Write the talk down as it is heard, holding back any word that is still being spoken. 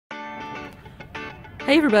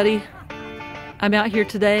Hey everybody, I'm out here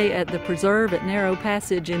today at the Preserve at Narrow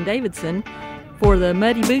Passage in Davidson for the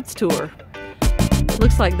Muddy Boots Tour.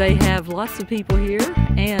 Looks like they have lots of people here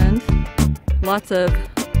and lots of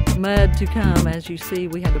mud to come. As you see,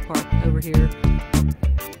 we had to park over here.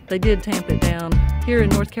 They did tamp it down. Here in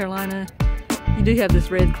North Carolina, you do have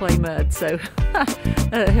this red clay mud, so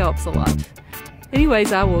that helps a lot.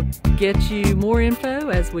 Anyways, I will get you more info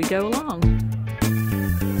as we go along.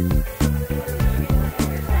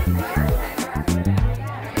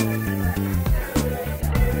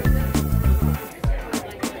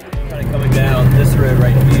 Coming down this road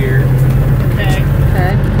right here. Okay.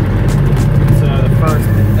 Okay. So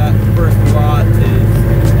that first lot is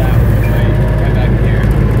that one right back here.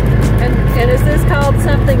 And is this called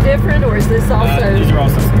something different, or is this also? These are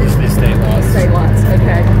also the estate lots. Estate lots.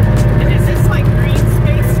 Okay. And is this like green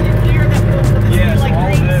space in here that will Yeah, like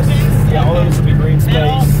all green this. space? Yeah, all of this will be green space. It'll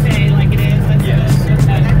all stay like it is. Yes.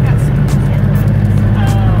 Okay. I've got some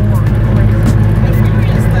and where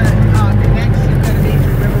is the connection going to be to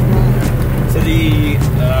River Run? So the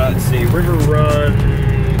let's see, River Run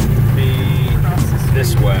be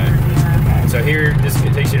this way. Okay. So here,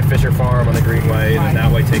 it takes you to Fisher Farm on the Greenway, and then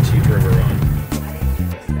that way takes you to River Run.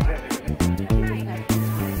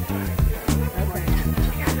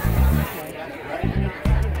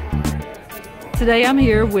 Today I'm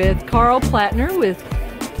here with Carl Plattner with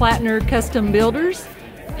Plattner Custom Builders,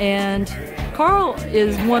 and Carl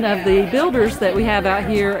is one of the builders that we have out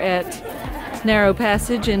here at Narrow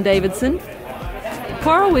Passage in Davidson.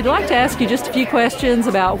 Carl, we'd like to ask you just a few questions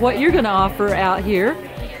about what you're going to offer out here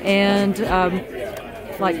and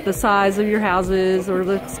like the size of your houses or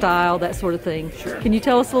the style, that sort of thing. Sure. Can you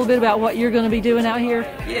tell us a little bit about what you're going to be doing out here?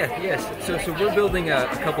 Yes. So we're building a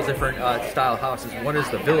couple different style houses. One is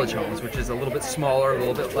the village homes, which is a little bit smaller, a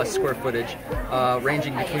little bit less square footage,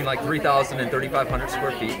 ranging between like 3,000 and 3,500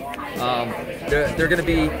 square feet. They're going to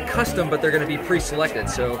be custom, but they're going to be pre-selected.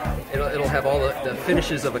 So it'll have all the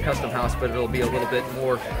finishes of a custom house, but it'll be a little bit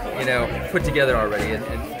more, put together already, and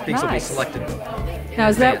things will be selected. Now,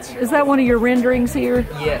 is that one of your renderings here?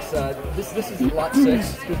 Yes, this is lot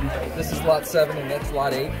 6, this is lot 7, and that's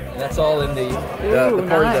lot 8, and that's all in the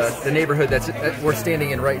part of the neighborhood that we're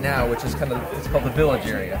standing in right now, which is it's called the village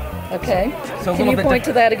area. Okay. So can you point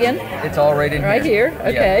to that again? It's all right in here. Right here.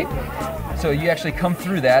 Okay. Yeah. So you actually come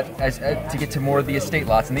through that to get to more of the estate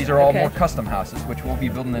lots, and these are all more custom houses, which we'll be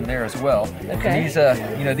building in there as well. Okay.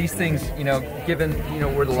 And these things, given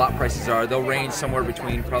where the lot prices are, they'll range somewhere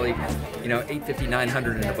between probably $850,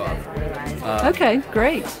 $900 and above. Okay,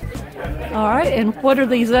 great. All right, and what are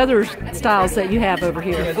these other styles that you have over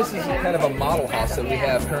here? This is kind of a model house that we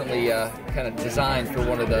have currently kind of designed for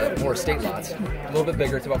one of the more estate lots. A little bit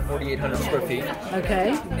bigger, it's about 4,800 square feet.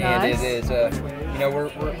 Okay, and nice. It is,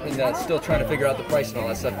 we're still trying to figure out the price and all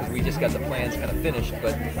that stuff because we just got the plans kind of finished.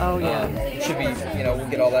 But it should be, we'll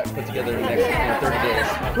get all that put together in the next 30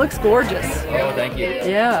 days. Looks gorgeous. Oh, thank you.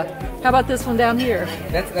 Yeah. How about this one down here?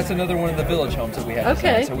 That's another one of the village homes that we have.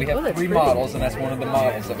 Okay. So we have 3 pretty. models, and that's one of the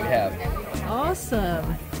models that we have.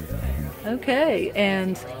 Awesome. Okay,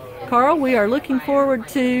 and Carl, we are looking forward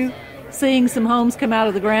to seeing some homes come out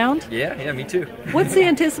of the ground. Yeah, me too. What's the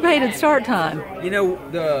anticipated start time?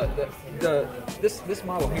 This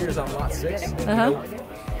model here is on lot 6.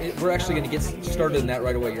 We're actually going to get started in that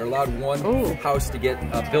right away. You're allowed one house to get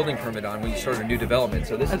a building permit on when you start a new development.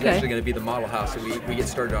 So this is actually going to be the model house that we get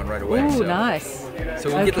started on right away. Ooh, nice. So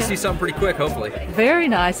we'll get to see something pretty quick, hopefully. Very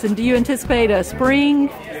nice. And do you anticipate a spring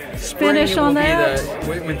finish on that?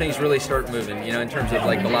 When things really start moving, in terms of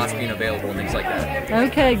like the lots being available and things like that.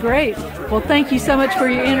 Okay, great. Well, thank you so much for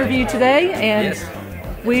your interview today, and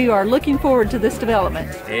we are looking forward to this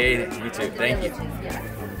development. Hey, you too. Thank you.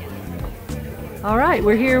 All right,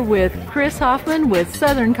 we're here with Chris Hoffman with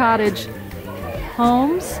Southern Cottage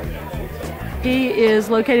Homes. He is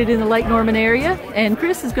located in the Lake Norman area, and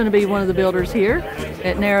Chris is going to be one of the builders here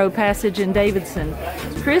at Narrow Passage in Davidson.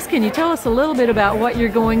 Chris, can you tell us a little bit about what you're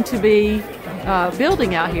going to be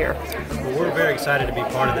building out here? Well, we're very excited to be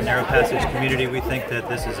part of the Narrow Passage community. We think that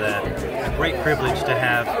this is a great privilege to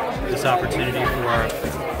have this opportunity for our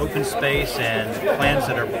open space and plans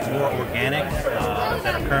that are more organic,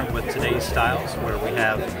 that are current with today's styles, where we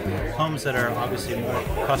have homes that are obviously more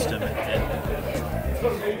custom and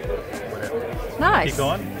whatever. Nice. Keep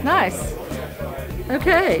going? Nice.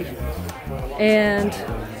 Okay. And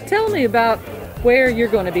tell me about where you're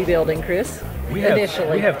going to be building, Chris. We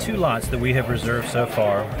have 2 lots that we have reserved so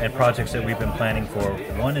far and projects that we've been planning for.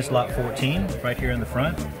 One is lot 14 right here in the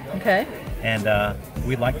front. Okay. And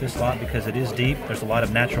we like this lot because it is deep. There's a lot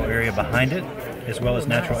of natural area behind it, as well as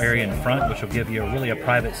natural area in front, which will give you really a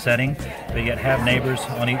private setting, but yet have neighbors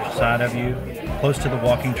on each side of you, close to the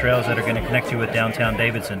walking trails that are going to connect you with downtown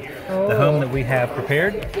Davidson. The home that we have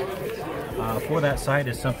prepared for that site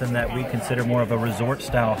is something that we consider more of a resort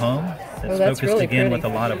style home that's focused really again pretty. with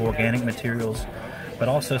a lot of organic materials, but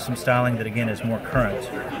also some styling that again is more current.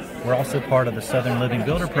 We're also part of the Southern Living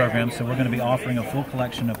Builder Program, so we're going to be offering a full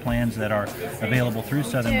collection of plans that are available through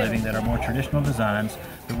Southern Living that are more traditional designs,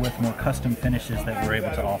 but with more custom finishes that we're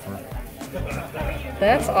able to offer.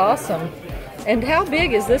 That's awesome. And how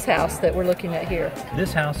big is this house that we're looking at here?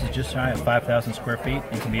 This house is just shy of 5,000 square feet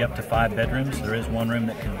and can be up to 5 bedrooms. There is one room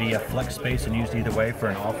that can be a flex space and used either way for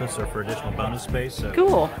an office or for additional bonus space. So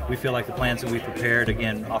cool. We feel like the plans that we prepared,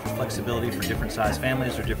 again, offer flexibility for different size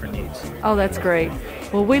families or different needs. Oh, that's great.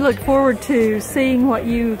 Well, we look forward to seeing what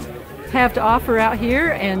you have to offer out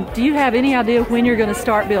here. And do you have any idea when you're going to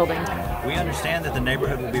start building? We understand that the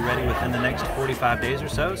neighborhood will be ready within the next 45 days or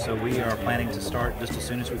so, so we are planning to start just as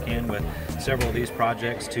soon as we can with several of these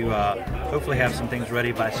projects to hopefully have some things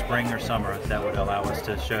ready by spring or summer that would allow us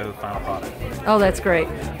to show final product. Oh, that's great.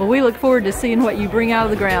 Well, we look forward to seeing what you bring out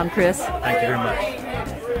of the ground, Chris. Thank you very much.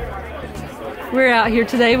 We're out here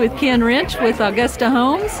today with Ken Wrench with Augusta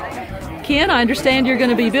Homes. Ken, I understand you're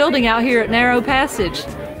going to be building out here at Narrow Passage.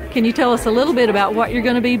 Can you tell us a little bit about what you're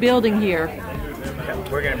going to be building here?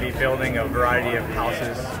 We're going to be building a variety of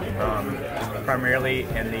houses, primarily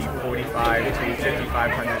in the 45 to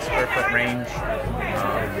 5,500 square foot range.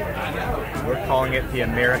 We're calling it the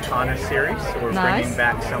Americana series. So we're bringing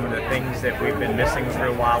back some of the things that we've been missing for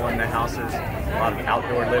a while in the houses. A lot of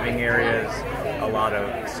outdoor living areas, a lot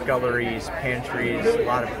of sculleries, pantries, a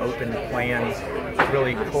lot of open plans,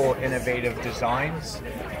 really cool, innovative designs,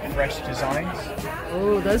 fresh designs.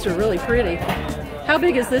 Oh, those are really pretty. How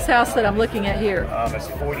big is this house that I'm looking at here? It's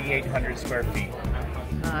 4,800 square feet.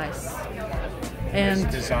 Nice. And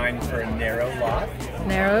it's designed for a narrow lot.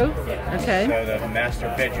 Narrow? Okay. So the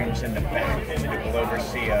master bedroom's in the back, and it will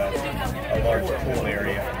oversee a large pool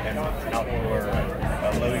area and outdoor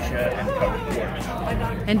loggia and covered porch.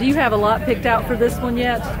 And do you have a lot picked out for this one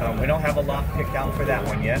yet? We don't have a lot picked out for that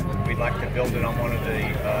one yet. We'd like to build it on one of the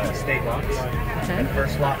estate lots. Okay. The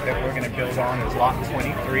first lot that we're going to build on is lot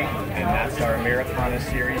 23, and that's our Americana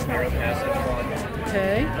series narrow passage one.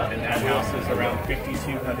 Okay. And that house is around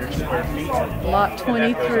 5,200 square feet. Lot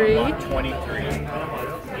 23. Lot 23.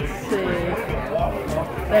 Let's see.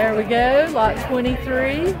 There we go. Lot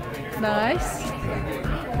 23. Nice.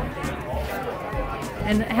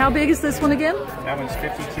 And how big is this one again? That one's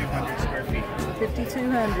 5,200 square feet.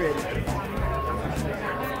 5,200.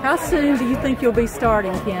 How soon do you think you'll be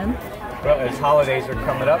starting, Ken? Well, as holidays are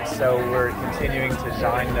coming up, so we're continuing to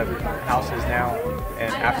design the houses now,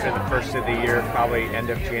 and after the first of the year, probably end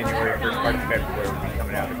of January, first part of February, we'll be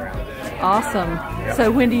coming out of the ground. Awesome. Yep.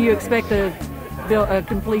 So when do you expect a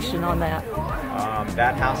completion on that?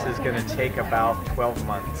 That house is going to take about 12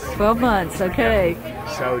 months. 12 months, okay. Yep.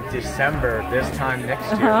 So December, this time next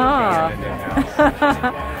year, we'll be in the new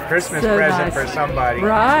house. Christmas So present nice. for somebody.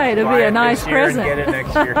 Right, it'll Buy be a it nice this year present. And get it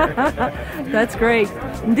next year. That's great.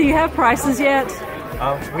 Do you have prices yet?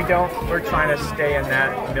 We don't. We're trying to stay in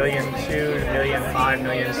that $1.2 million, $1.5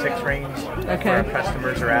 million, $1.6 million range. Okay. Where our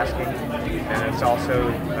customers are asking, and it's also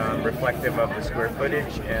reflective of the square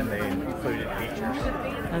footage and the included features.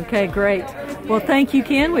 Okay, great. Well, thank you,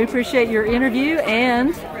 Ken. We appreciate your interview,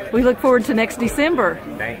 and we look forward to next December.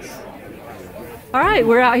 Thanks. All right,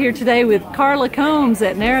 we're out here today with Carla Combs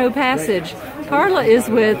at Narrow Passage. Carla is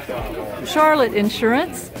with Charlotte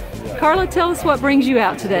Insurance. Carla, tell us what brings you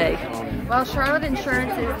out today. Well, Charlotte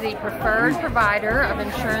Insurance is the preferred provider of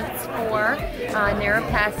insurance for Narrow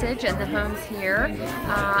Passage and the homes here.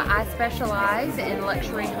 I specialize in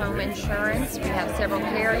luxury home insurance. We have several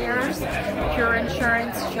carriers, Pure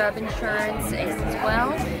Insurance, Chubb Insurance, Ace as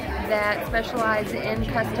well, that specialize in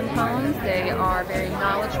custom homes. They are very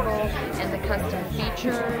knowledgeable in the custom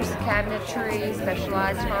features, cabinetry,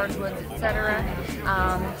 specialized hardwoods, etc.,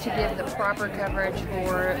 to give the proper coverage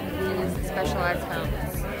for these specialized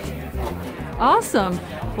homes. Awesome.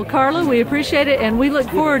 Well, Carla, we appreciate it, and we look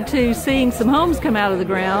forward to seeing some homes come out of the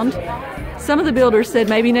ground. Some of the builders said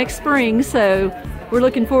maybe next spring, so we're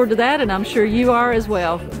looking forward to that, and I'm sure you are as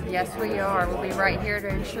well. Yes, we are. We'll be right here to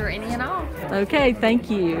insure any and all. Okay, thank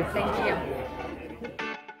you. Thank you.